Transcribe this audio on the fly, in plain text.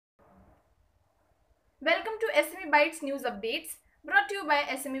Welcome to SME Bytes News Updates, brought to you by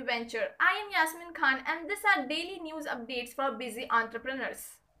SME Venture. I am Yasmin Khan and these are daily news updates for busy entrepreneurs.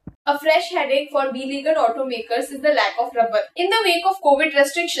 A fresh headache for beleaguered automakers is the lack of rubber. In the wake of COVID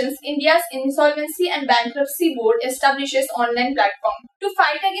restrictions, India's Insolvency and Bankruptcy Board establishes online platform. To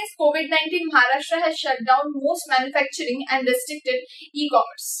fight against COVID-19, Maharashtra has shut down most manufacturing and restricted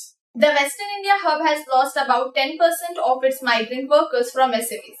e-commerce. The Western India hub has lost about 10% of its migrant workers from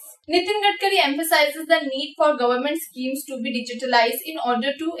SMEs. Nitin Gadkari emphasizes the need for government schemes to be digitalized in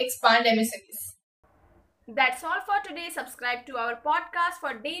order to expand MSMEs. That's all for today. Subscribe to our podcast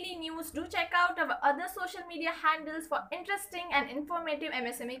for daily news. Do check out our other social media handles for interesting and informative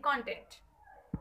MSME content.